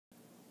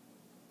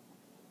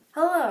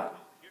Hello!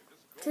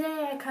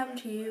 Today I come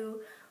to you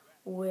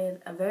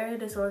with a very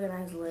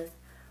disorganized list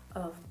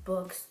of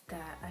books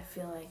that I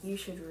feel like you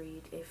should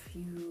read if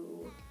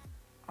you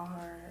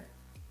are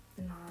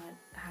not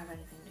have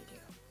anything to do.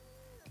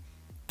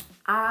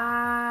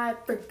 I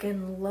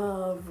freaking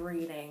love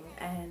reading,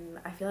 and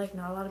I feel like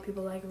not a lot of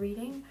people like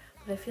reading,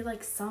 but I feel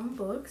like some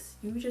books,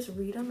 you just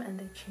read them and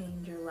they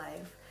change your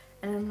life.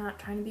 And I'm not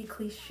trying to be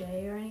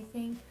cliche or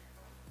anything.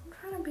 I'm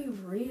trying to be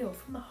real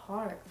from the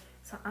heart.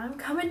 So I'm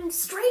coming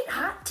straight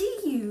hot to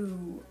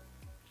you.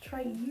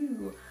 Try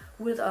you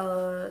with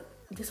a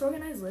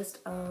disorganized list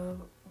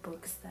of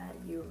books that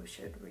you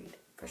should read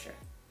for sure.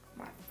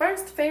 My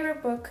first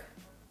favorite book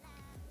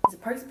is The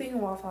Perks of Being a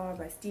Wallflower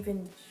by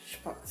Stephen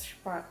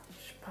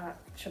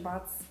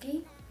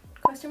Chbosky?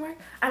 Question mark?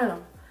 I don't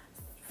know.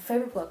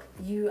 Favorite book.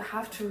 You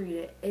have to read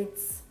it.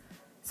 It's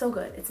so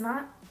good. It's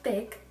not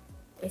thick.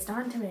 It's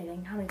not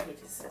intimidating. How many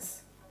pages is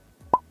this?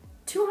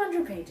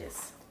 200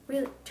 pages.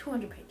 Really,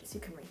 200 pages.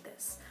 You can read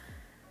this.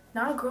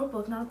 Not a girl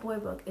book, not a boy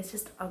book. It's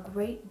just a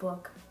great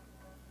book.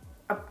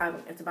 I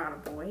mean, it's about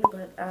a boy,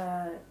 but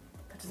that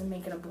doesn't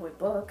make it a boy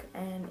book.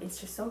 And it's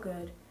just so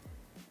good.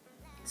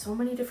 So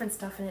many different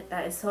stuff in it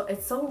that is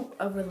it's so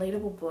a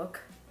relatable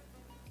book.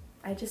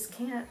 I just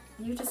can't.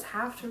 You just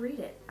have to read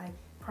it. I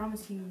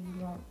promise you, you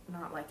won't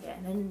not like it.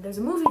 And then there's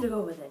a movie to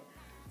go with it.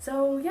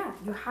 So yeah,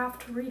 you have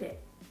to read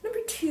it.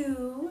 Number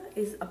 2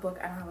 is a book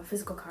I don't have a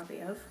physical copy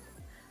of,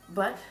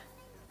 but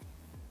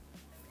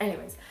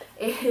anyways,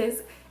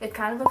 it's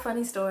kind of a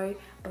funny story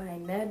by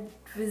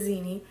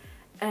Vizzini,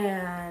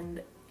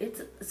 and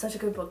it's such a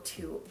good book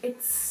too.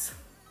 It's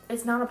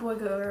not a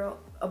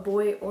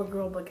boy or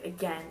girl book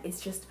again. It's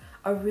just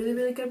a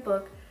really good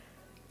book.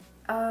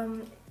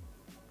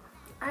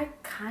 I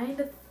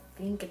kind of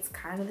think it's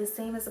kind of the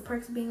same as The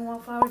Perks of Being a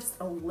Wallflower, just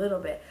a little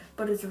bit,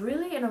 but it's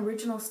really an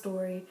original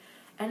story,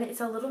 and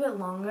it's a little bit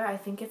longer. I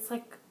think it's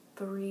like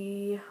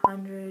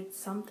 300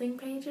 something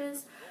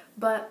pages,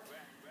 but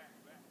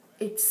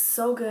it's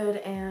so good,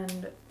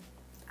 and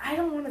I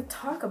don't want to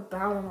talk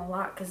about them a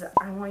lot because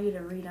I want you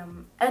to read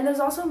them. And there's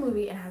also a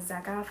movie. It has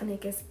Zach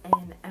Galifianakis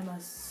and Emma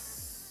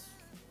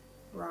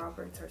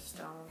Roberts or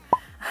Stone.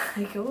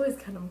 I always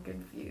get them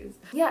confused.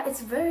 Yeah,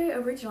 it's very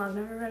original. I've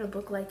never read a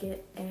book like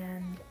it,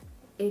 and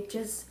it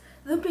just,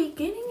 the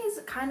beginning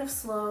is kind of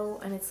slow,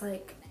 and it's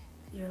like,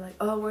 you're like,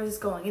 oh, where's this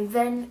going? And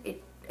then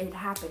it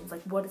happens,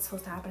 like what is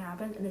supposed to happen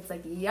happens, and it's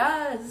like,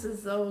 yes, this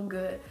is so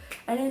good.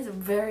 And it's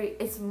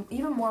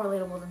even more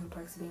relatable than The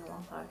Perks of Being a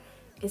Wallflower.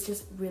 It's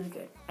just really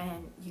good,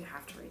 and you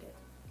have to read it.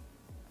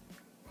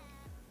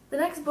 The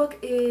next book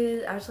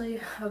is actually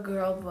a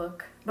girl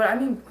book, but I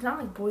mean, it's not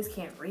like boys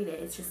can't read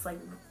it. It's just like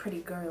pretty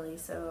girly,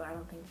 so I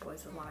don't think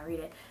boys would want to read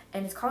it.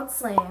 And it's called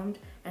Slammed,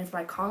 and it's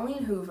by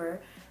Colleen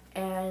Hoover,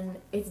 and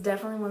it's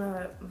definitely one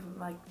of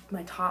like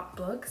my top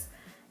books.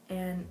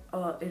 And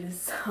oh, it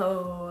is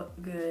so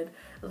good.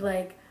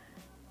 Like,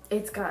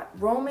 it's got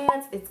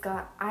romance,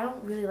 I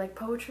don't really like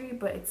poetry,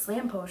 but it's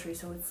slam poetry,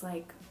 so it's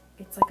like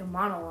a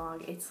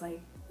monologue. It's like,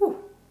 whew,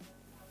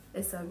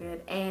 it's so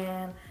good.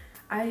 And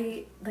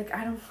I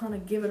don't want to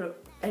give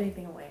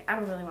anything away. I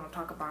don't really want to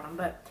talk about them,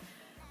 but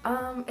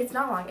it's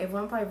not long. It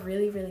went by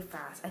really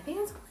fast. I think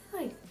it's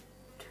only like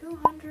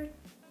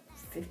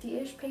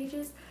 250-ish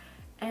pages.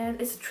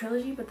 And it's a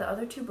trilogy, but the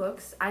other 2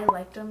 books, I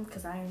liked them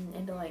because I'm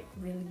into like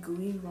really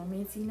gooey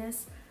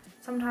romanciness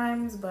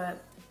sometimes,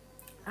 but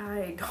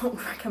I don't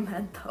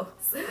recommend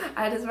those.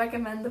 I just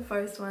recommend the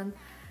first one,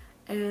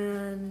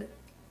 and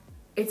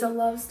it's a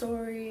love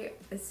story.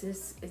 It's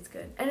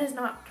good. And it's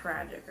not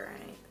tragic or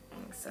anything,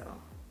 so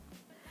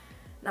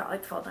not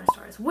like Fault in Our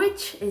Stars,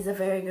 which is a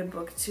very good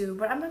book too,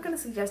 but I'm not going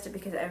to suggest it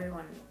because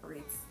everyone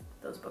reads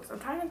those books. I'm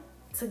trying to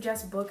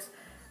suggest books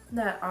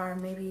that are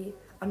maybe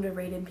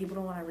underrated and people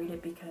don't want to read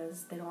it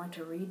because they don't like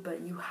to read,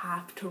 but you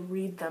have to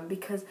read them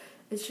because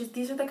it's just,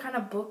 these are the kind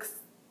of books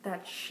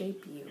that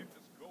shape you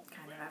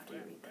kind of after you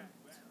read them.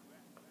 So.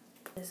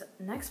 This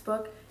next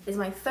book is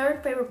my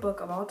 3rd favorite book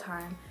of all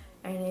time,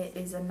 and it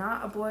is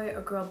not a boy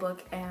or girl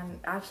book, and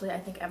actually I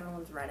think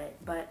everyone's read it,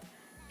 but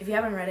if you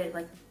haven't read it,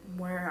 like,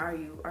 where are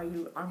you? Are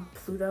you on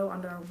Pluto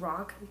under a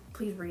rock?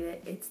 Please read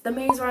it. It's The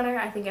Maze Runner.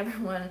 I think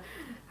everyone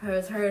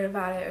has heard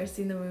about it or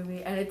seen the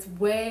movie, and it's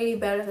way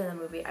better than the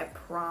movie, I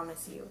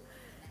promise you.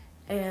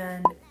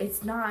 And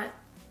it's not,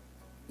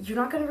 you're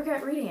not gonna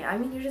regret reading it. I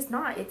mean, you're just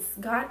not. It's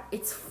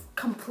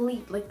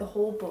complete. Like, the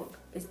whole book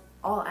is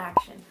all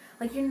action.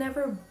 Like, you're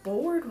never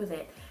bored with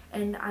it.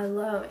 And I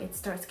love, it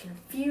starts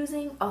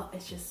confusing. Oh,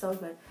 it's just so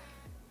good.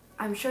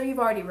 I'm sure you've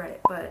already read it,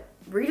 but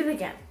read it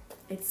again.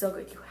 It's so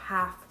good. You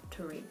have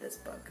to read this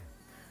book.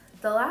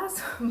 The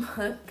last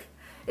book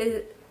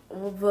is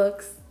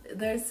books.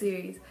 They're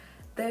series.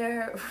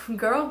 They're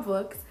girl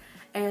books.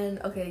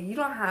 And okay, you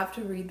don't have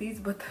to read these,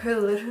 but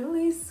they're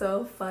literally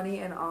so funny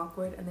and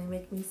awkward, and they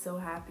make me so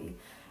happy.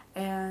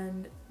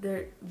 And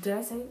they're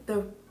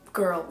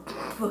girl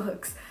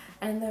books.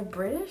 And they're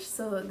British,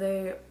 so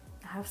they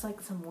have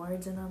like some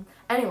words in them.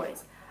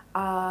 Anyways,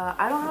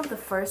 I don't have the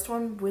first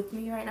one with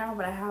me right now,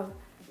 but I have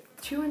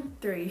 2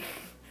 and 3.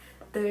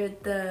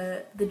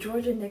 the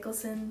Georgia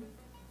Nicolson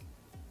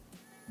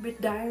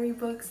diary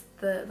books.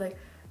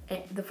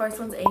 The first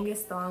one's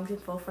Angus Thongs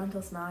and Full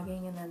Frontal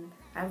Snogging, and then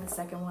I have the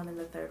second one and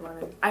the third one.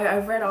 And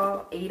I've read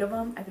all 8 of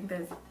them. I think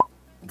there's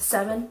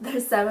 7.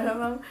 There's 7 of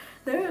them.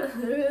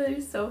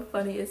 They're so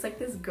funny. It's like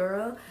this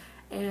girl,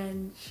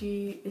 and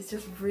she is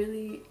just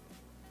really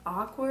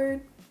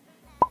awkward,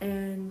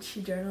 and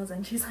she journals,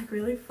 and she's like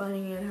really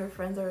funny, and her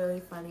friends are really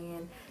funny,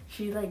 and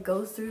she like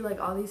goes through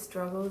like all these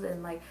struggles,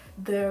 and like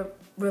they're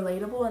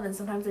relatable, and then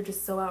sometimes they're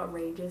just so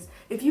outrageous.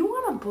 If you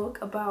want a book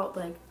about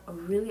like a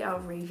really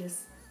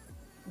outrageous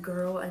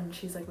girl and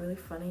she's like really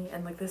funny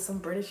and like there's some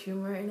British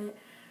humor in it,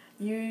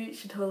 you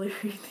should totally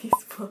read these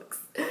books.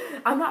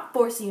 I'm not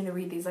forcing you to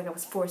read these like I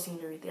was forcing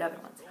you to read the other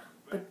ones,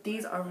 but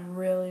these are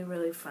really,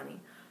 really funny,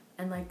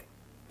 and like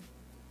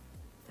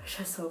they're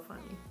just so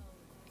funny.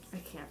 I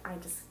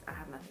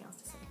have nothing else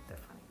to say. They're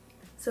funny.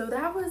 So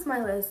that was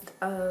my list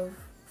of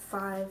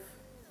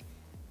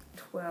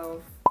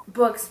 12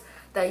 books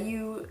that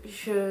you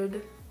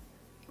should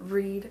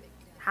read.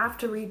 Have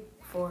to read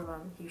 4 of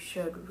them. You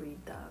should read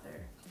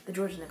the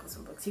Georgia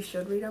Nicolson books. You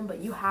should read them, but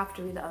you have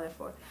to read the other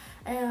 4.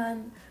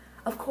 And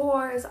of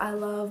course, I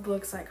love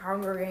books like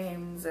Hunger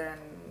Games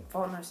and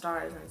Fault in Our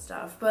Stars and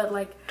stuff, but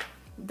like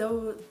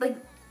those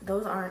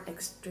aren't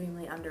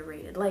extremely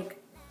underrated. Like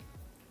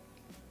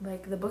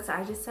the books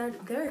I just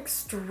said, they're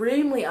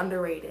extremely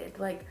underrated.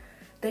 Like,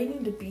 they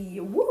need to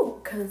be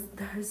woo, because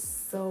they're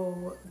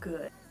so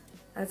good.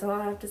 That's all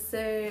I have to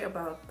say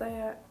about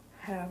that.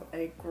 Have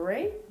a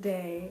great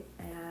day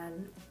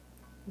and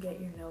get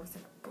your nose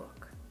in a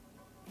book.